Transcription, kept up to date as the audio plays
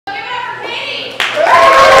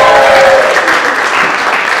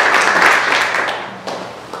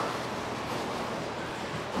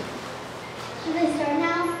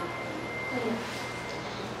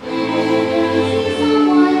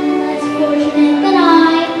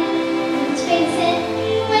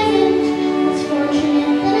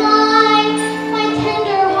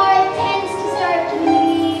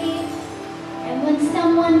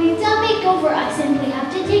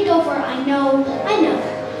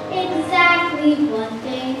exactly what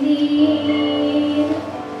they need.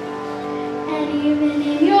 And even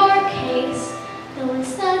in your case, though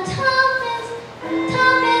it's the toughest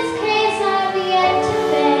case I've yet to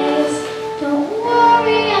face, don't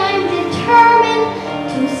worry, I'm determined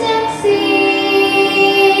to succeed.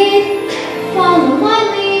 Follow my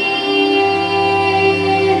lead,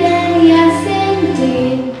 and yes,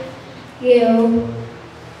 indeed, you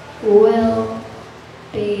will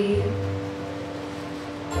be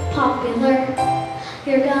popular.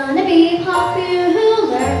 You're gonna be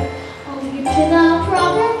popular. I'll lead to the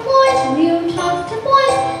proper ploys when you talk to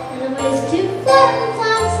boys. And the ways to flirt and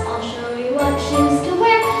flex. I'll show you what shoes to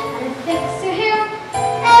wear, how to fix your hair.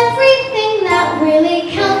 Everything that really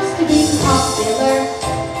counts to be popular.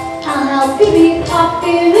 I'll help you be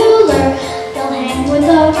popular. You'll hang with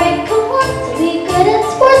the right cohort to be good at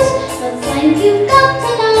sports. But slang you've got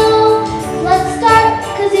to know. Let's start,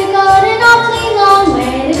 cause you've got an awfully long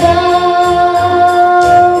way to go.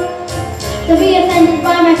 Don't be offended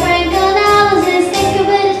by my frank analysis. Think of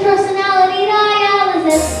it as personality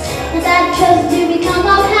dialysis. My dad chose to become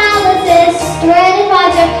a publicist or an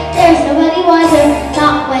advisor. There's nobody wiser,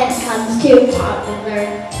 not when it comes to popular.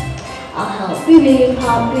 I'll help you be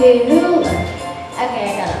popular. Okay,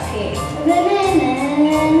 I gotta pee.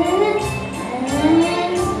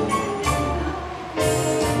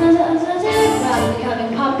 I'm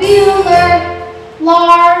becoming popular.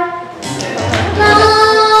 Lar. La la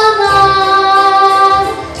la la.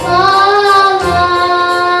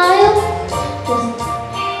 Just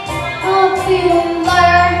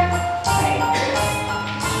popular.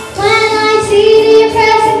 When I see the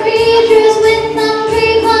oppressing creatures with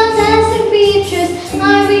hungry possessing features, I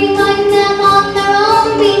remind them on their own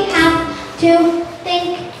behalf to think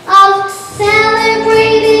of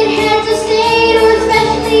celebrated heads of state or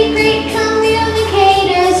especially great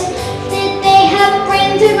communicators. Did they have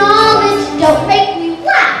brains or knowledge? Don't make me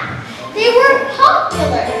laugh. They were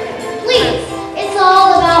popular. Please, it's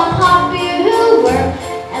all about popular.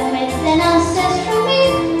 And with an assist from me,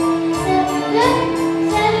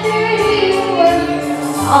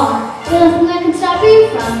 oh, there's nothing that can stop you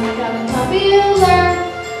from becoming popular.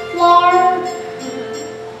 Lar.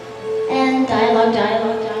 And dialogue,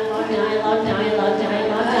 dialogue, dialogue, dialogue, dialogue, dialogue,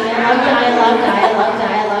 dialogue, dialogue, dialogue,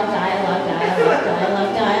 dialogue, dialogue, dialogue,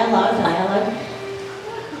 dialogue, dialogue, dialogue.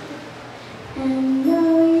 And